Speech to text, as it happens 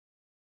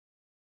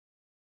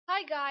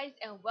Hi guys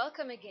and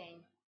welcome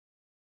again.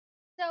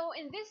 So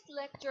in this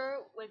lecture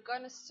we're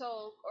gonna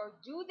solve or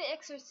do the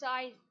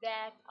exercise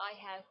that I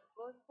have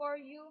put for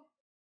you.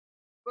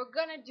 We're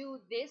gonna do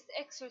this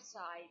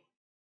exercise,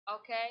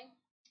 okay?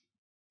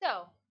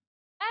 So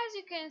as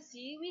you can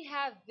see we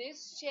have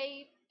this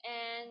shape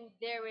and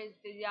there is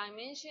the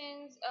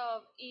dimensions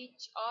of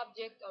each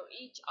object or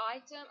each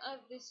item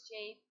of this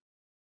shape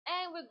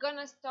and we're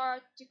gonna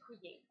start to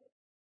create it.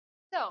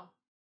 So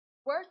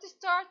where to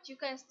start? You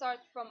can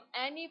start from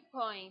any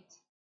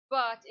point,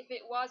 but if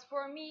it was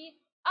for me,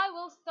 I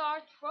will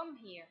start from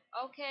here,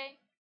 okay?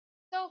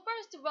 So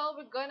first of all,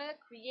 we're gonna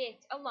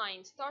create a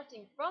line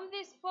starting from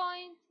this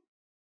point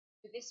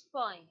to this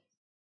point,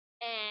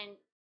 and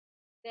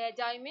the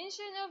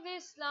dimension of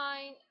this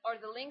line or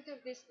the length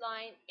of this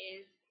line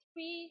is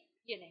 3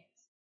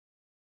 units.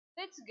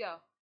 Let's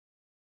go.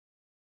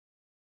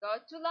 Go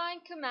to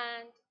line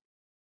command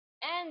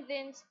and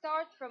then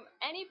start from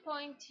any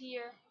point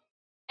here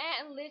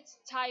and let's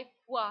type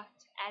what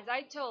as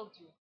I told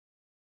you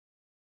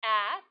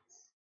at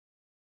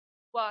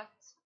what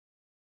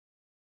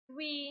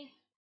 3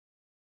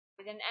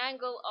 with an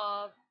angle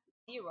of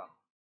 0.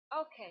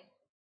 Okay,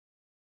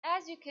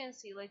 as you can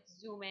see, let's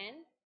zoom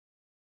in.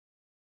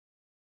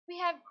 We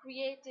have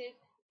created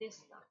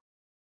this line.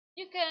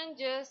 You can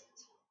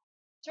just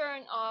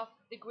turn off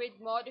the grid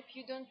mode if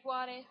you don't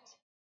want it.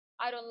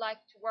 I don't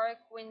like to work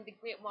when the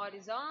grid mode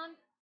is on,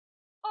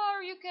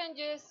 or you can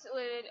just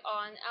let it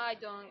on. I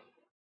don't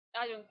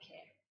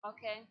care.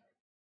 Okay,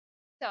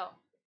 so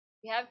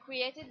we have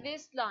created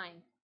this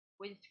line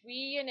with 3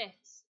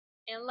 units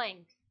in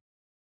length.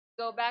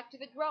 Go back to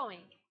the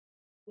drawing.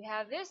 We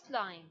have this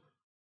line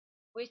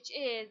which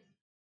is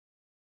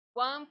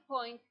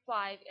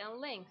 1.5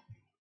 in length.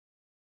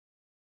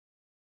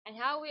 And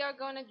how we are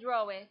going to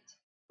draw it,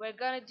 we're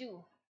going to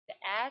do the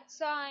add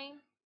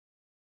sign,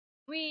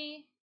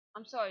 3,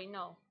 I'm sorry,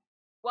 no,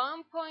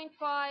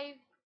 1.5,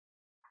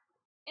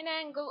 an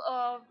angle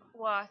of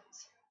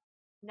what?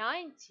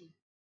 90,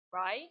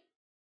 right?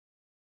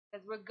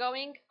 Because we're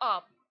going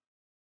up.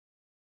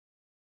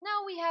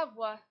 Now we have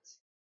what?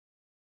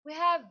 We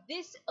have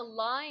this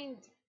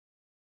aligned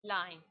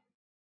line,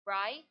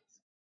 right?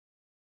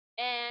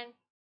 And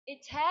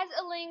it has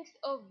a length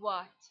of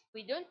what?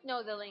 We don't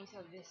know the length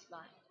of this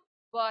line,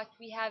 but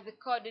we have the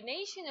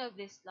coordination of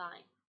this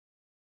line.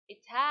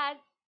 It has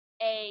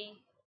a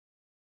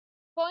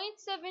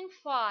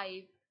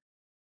 0.75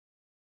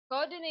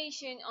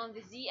 coordination on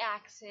the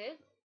z-axis,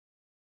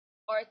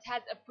 or it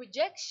has a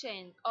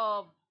projection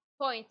of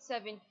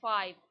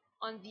 0.75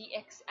 on the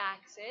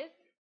x-axis,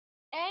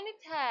 and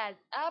it has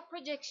a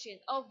projection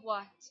of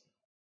what?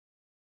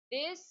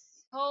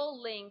 This whole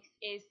length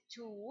is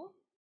 2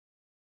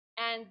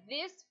 and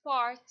this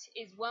part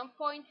is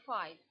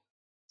 1.5.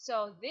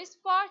 So this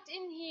part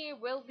in here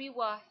will be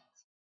what?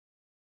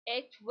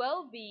 It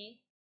will be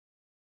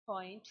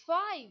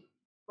 0.5,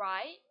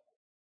 right?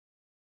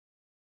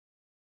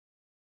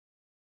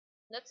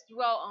 Let's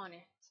draw on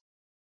it.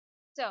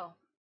 So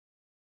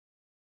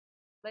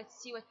let's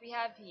see what we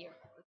have here.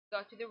 Let's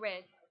go to the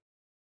red.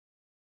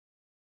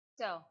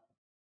 So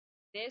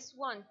this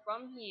one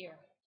from here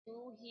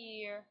to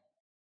here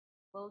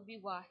will be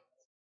what?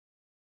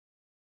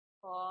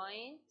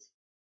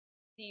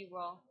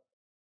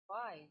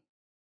 0.05.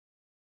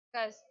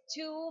 Because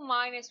 2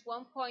 minus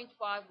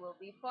 1.5 will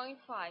be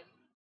 0.5.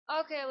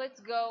 Okay, let's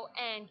go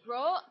and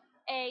draw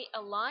a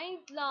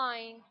aligned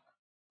line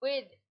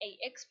with a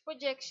x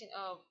projection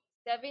of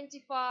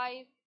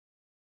 75.75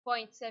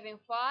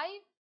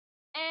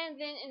 and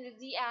then in the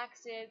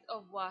z-axis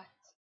of what?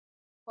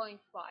 0.5.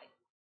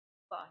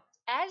 But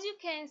as you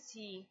can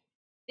see,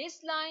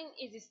 this line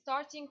is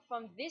starting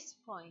from this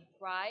point,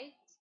 right?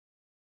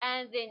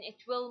 And then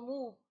it will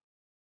move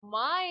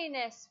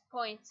minus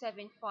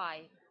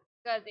 0.75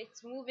 because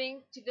it's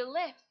moving to the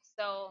left.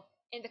 So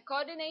in the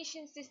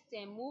coordination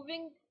system,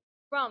 moving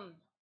from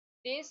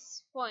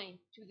this point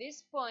to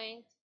this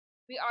point,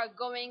 we are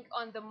going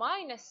on the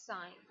minus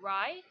sign,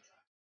 right?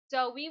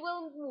 So we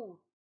will move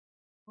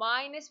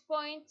minus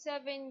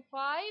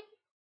 0.75,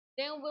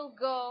 then we'll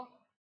go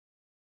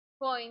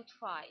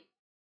 0.5.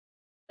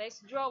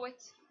 Let's draw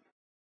it.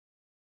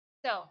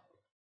 So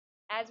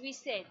as we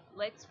said,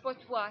 let's put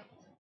what?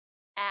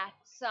 At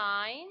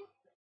sign.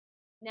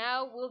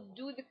 Now we'll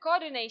do the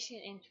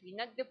coordination entry,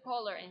 not the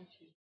polar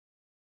entry.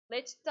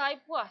 Let's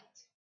type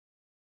what?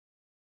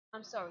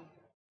 I'm sorry,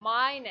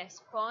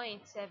 minus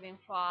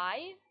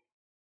 0.75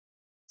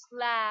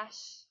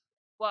 slash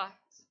what?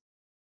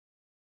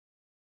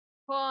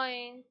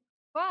 0.5.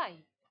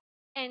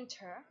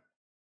 Enter.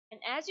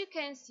 And as you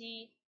can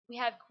see, we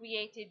have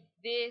created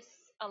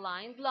this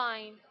aligned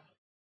line.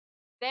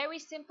 Very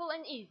simple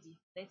and easy.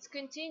 Let's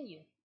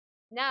continue.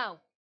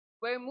 Now,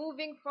 we're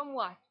moving from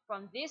what?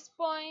 From this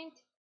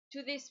point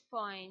to this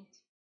point.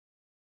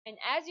 And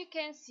as you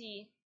can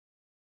see,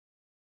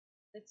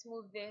 let's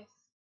move this.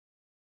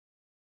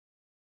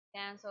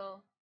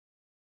 Cancel.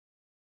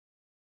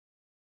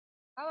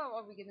 How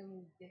are we going to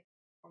move this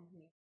from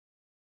here?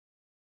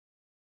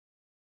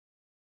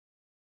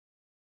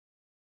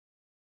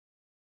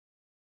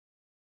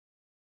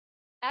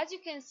 As you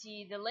can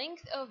see, the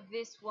length of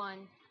this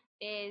one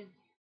is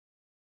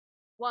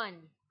 1.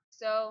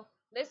 So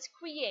let's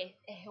create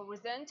a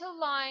horizontal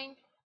line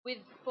with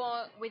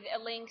a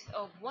length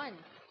of 1.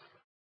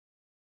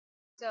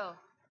 So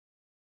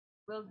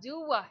we'll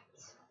do what?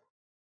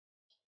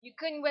 You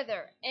can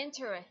whether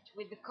enter it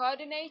with the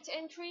coordinate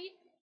entry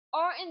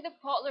or in the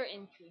polar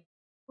entry.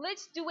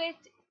 Let's do it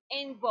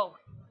in both.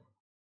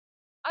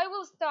 I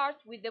will start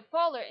with the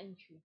polar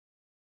entry.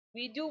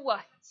 We do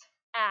what?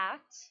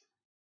 At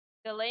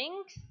the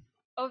length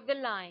of the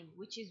line,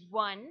 which is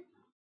 1,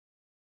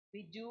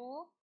 we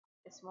do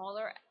a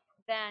smaller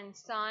than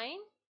sign.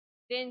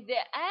 Then the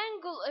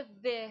angle of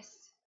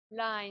this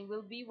line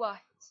will be what?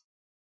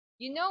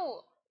 You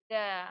know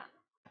the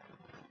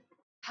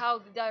how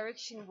the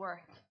direction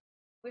works.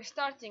 We're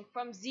starting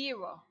from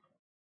 0,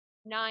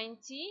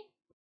 90,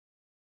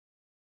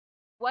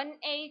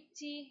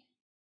 180,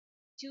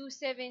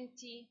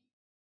 270,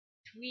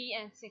 3,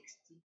 and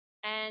 60.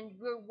 And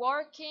we're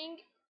working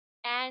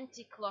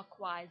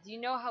anti-clockwise. You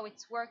know how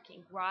it's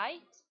working, right?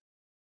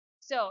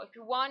 So if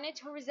you want it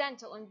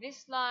horizontal on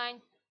this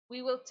line,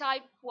 we will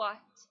type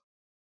what?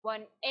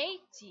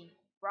 180,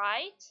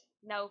 right?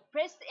 Now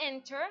press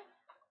enter,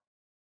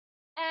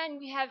 and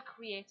we have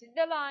created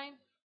the line.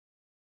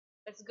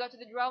 Let's go to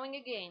the drawing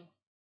again.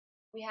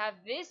 We have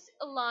this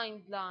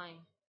aligned line,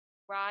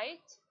 right?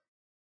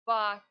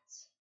 But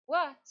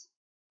what?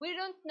 We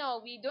don't know.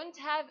 We don't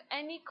have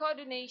any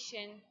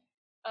coordination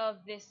of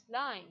this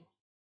line.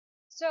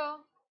 So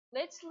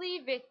let's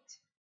leave it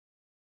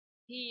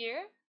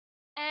here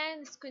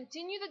and let's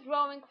continue the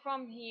drawing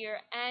from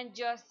here and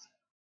just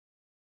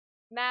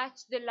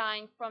match the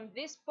line from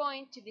this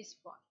point to this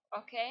point,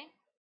 okay?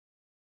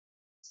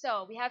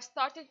 So we have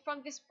started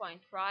from this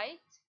point, right?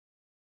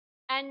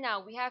 And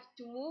now we have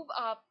to move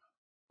up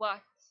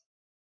what?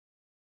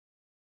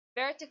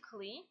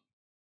 Vertically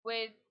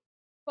with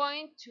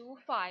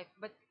 0.25.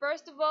 But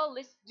first of all,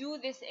 let's do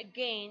this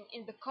again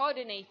in the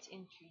coordinate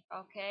entry,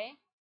 okay?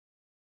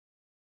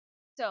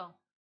 So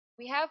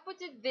we have put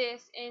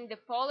this in the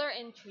polar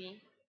entry.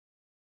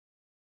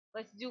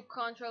 Let's do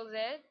Ctrl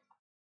Z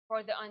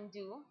for the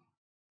undo.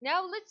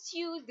 Now let's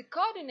use the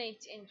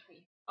coordinate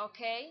entry,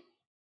 okay?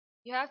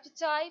 You have to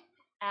type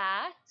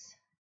at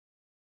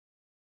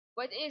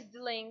what is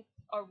the length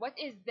or what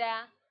is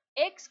the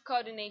x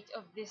coordinate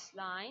of this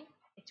line.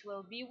 It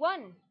will be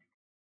 1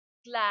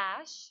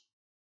 slash,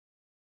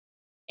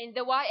 in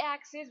the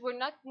y-axis we're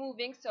not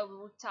moving, so we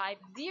will type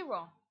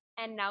 0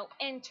 and now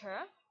enter.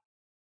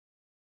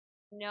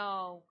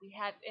 No, we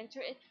have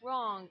entered it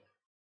wrong.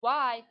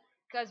 Why?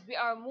 Because we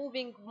are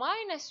moving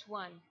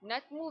 -1,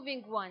 not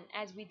moving 1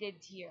 as we did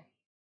here.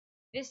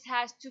 This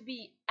has to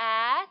be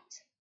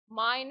at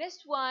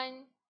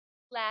 -1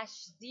 slash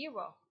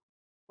 0,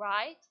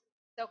 right?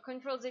 So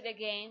Control Z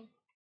again,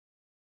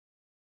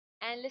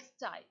 and let's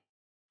type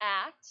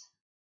at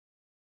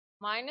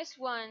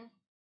 -1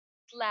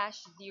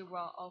 slash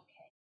 0,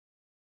 okay.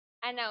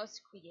 And now it's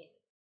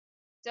created.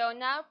 So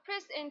now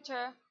press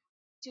enter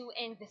to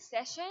end the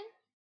session,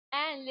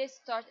 and let's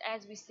start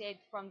as we said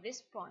from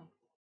this point.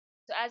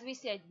 So as we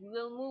said, we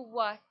will move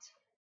what?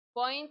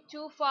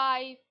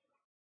 0.25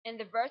 in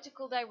the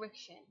vertical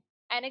direction.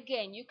 And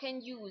again, you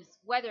can use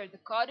whether the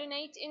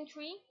coordinate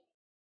entry,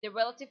 the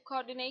relative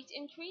coordinate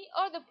entry,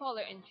 or the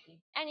polar entry.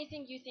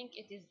 Anything you think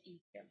it is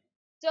easier.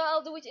 So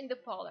I'll do it in the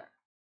polar.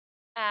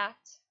 At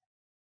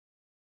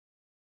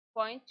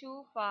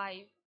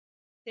 0.25,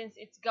 since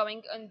it's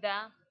going on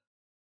the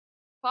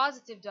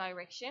positive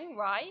direction,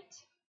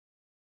 right?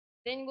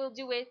 Then we'll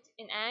do it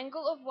in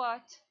angle of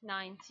what?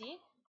 90.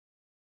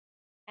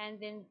 And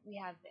then we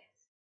have this.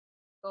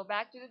 Go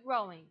back to the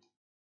drawing.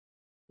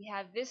 We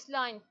have this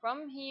line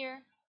from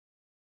here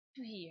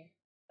to here,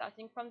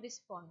 starting from this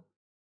point.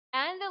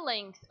 And the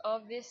length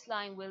of this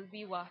line will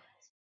be what?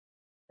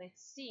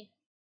 Let's see.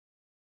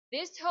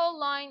 This whole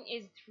line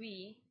is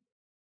 3.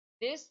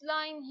 This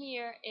line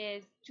here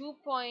is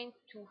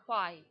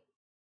 2.25.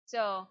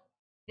 So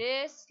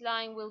this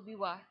line will be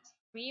what?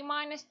 3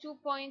 minus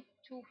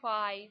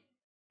 2.25.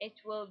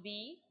 It will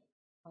be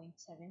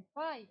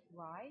 0.75,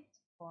 right?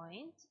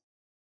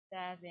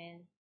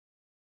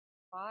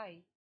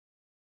 0.75.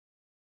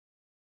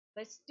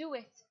 Let's do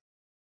it.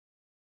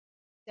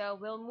 So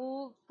we'll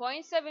move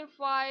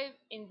 0.75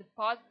 in the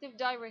positive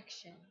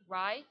direction,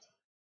 right?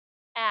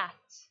 At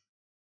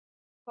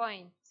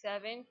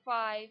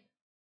 0.75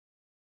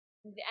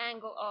 in the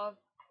angle of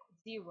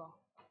 0,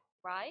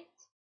 right?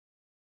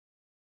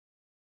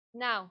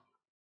 Now,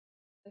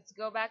 let's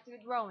go back to the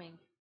drawing.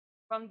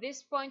 From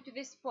this point to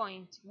this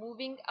point,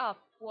 moving up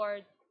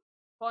toward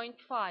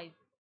 0.5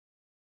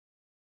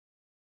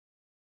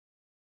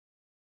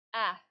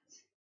 at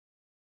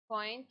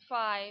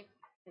 0.5,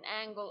 an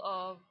angle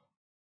of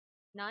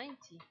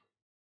 90.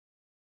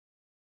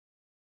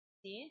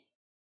 See?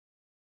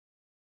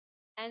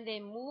 And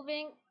then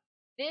moving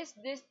this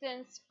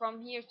distance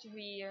from here to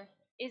here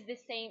is the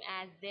same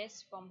as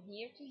this from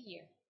here to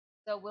here.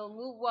 So we'll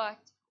move what?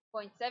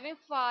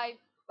 0.75,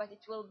 but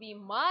it will be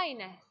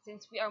minus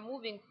since we are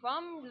moving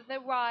from the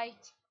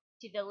right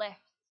to the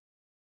left.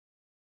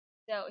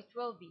 So it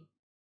will be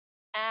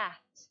at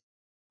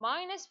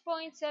minus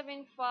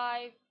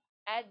 0.75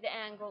 at the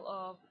angle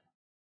of,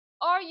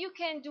 or you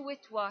can do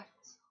it what?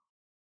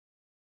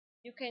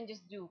 You can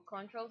just do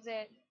Control Z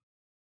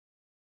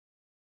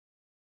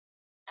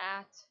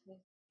at, let's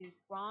do it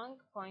wrong,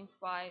 0.5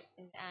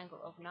 in the angle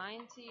of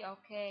 90,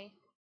 okay.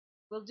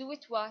 We'll do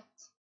it what?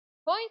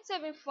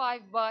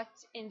 0.75 but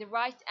in the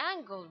right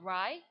angle,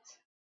 right?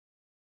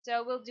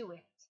 So we'll do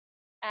it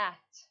at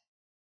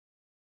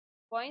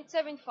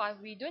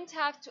 0.75. We don't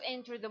have to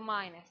enter the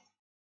minus,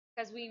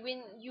 because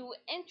when you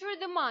enter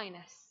the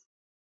minus,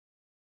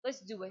 let's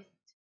do it,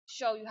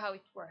 show you how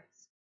it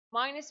works.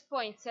 Minus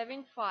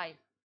 0.75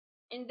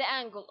 in the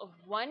angle of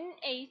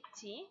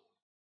 180,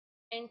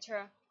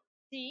 enter.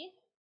 See,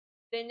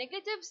 the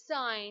negative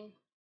sign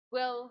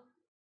will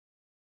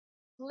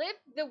flip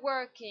the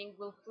working,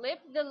 will flip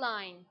the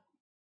line,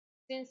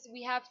 since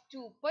we have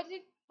to put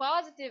it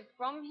positive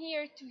from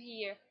here to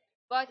here,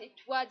 but it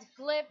was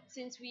flipped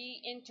since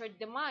we entered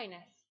the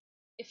minus.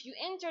 If you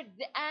entered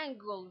the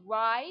angle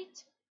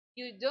right,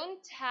 you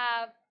don't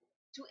have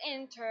to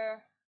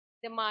enter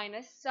the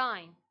minus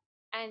sign.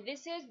 And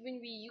this is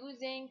when we're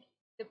using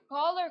the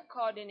polar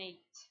coordinate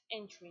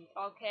entry,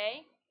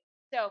 okay?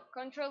 So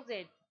Control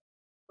Z.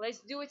 Let's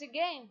do it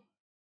again.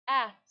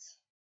 At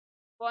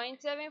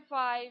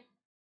 0.75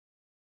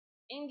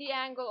 in the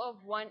angle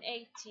of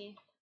 180,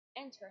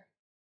 enter.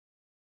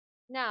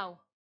 Now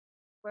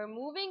we're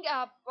moving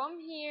up from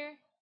here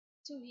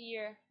to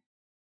here,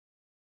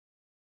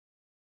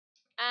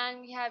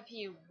 and we have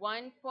here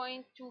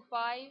 1.25,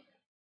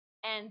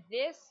 and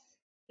this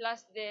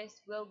plus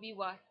this will be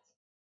what?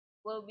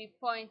 Will be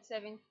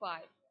 0.75.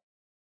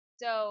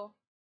 So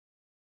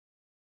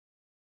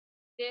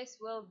this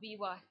will be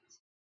what?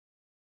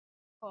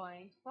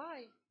 0.5.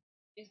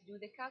 Just do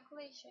the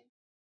calculation.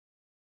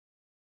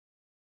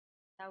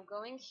 Now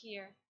going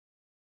here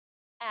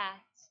at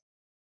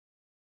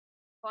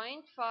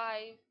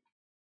 0.5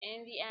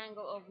 in the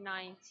angle of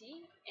 90,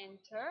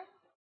 enter.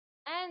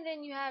 And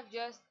then you have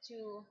just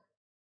to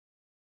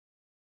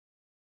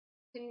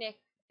connect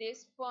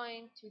this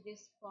point to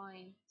this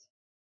point.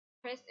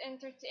 Press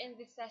enter to end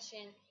the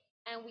session,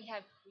 and we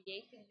have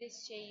created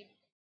this shape.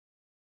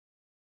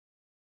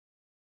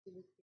 To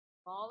look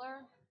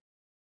smaller,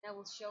 and I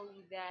will show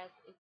you that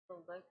it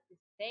will look the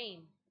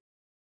same.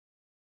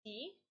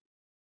 See?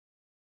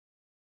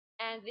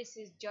 And this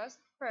is just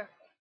perfect.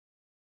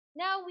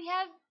 Now we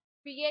have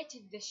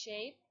created the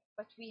shape,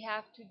 but we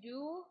have to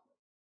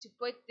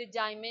put the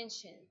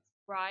dimensions,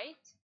 right?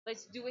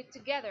 Let's do it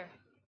together.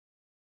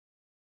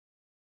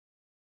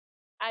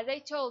 As I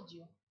told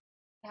you,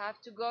 you have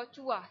to go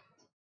to what?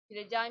 To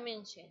the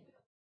dimension.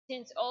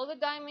 Since all the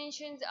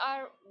dimensions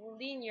are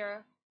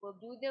linear, we'll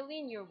do the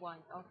linear one,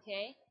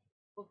 okay?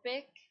 We'll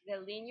pick the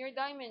linear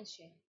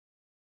dimension.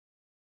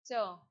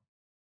 So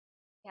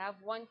we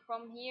have one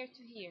from here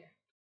to here,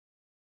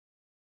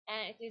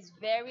 and it is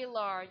very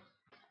large,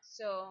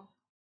 so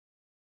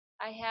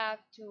I have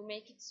to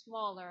make it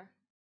smaller.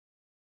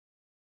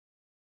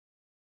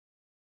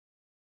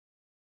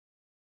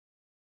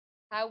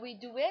 How we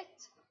do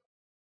it?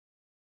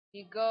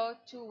 We go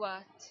to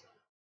what?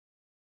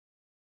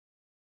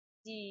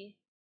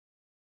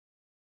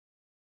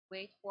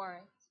 Wait for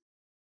it.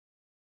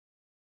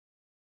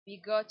 We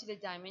go to the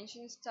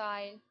dimension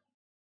style,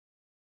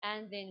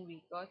 and then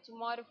we go to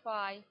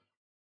modify.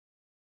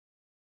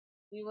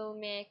 We will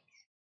make,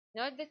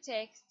 not the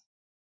text,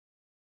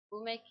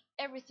 we'll make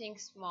everything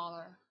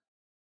smaller.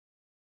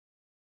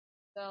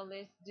 So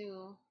let's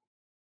do,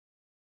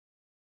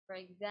 for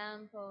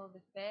example,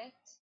 the fit.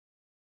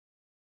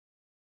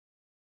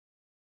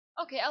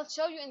 Okay, I'll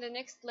show you in the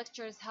next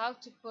lectures how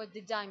to put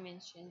the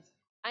dimensions.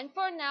 And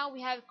for now,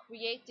 we have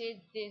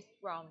created this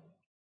drawing.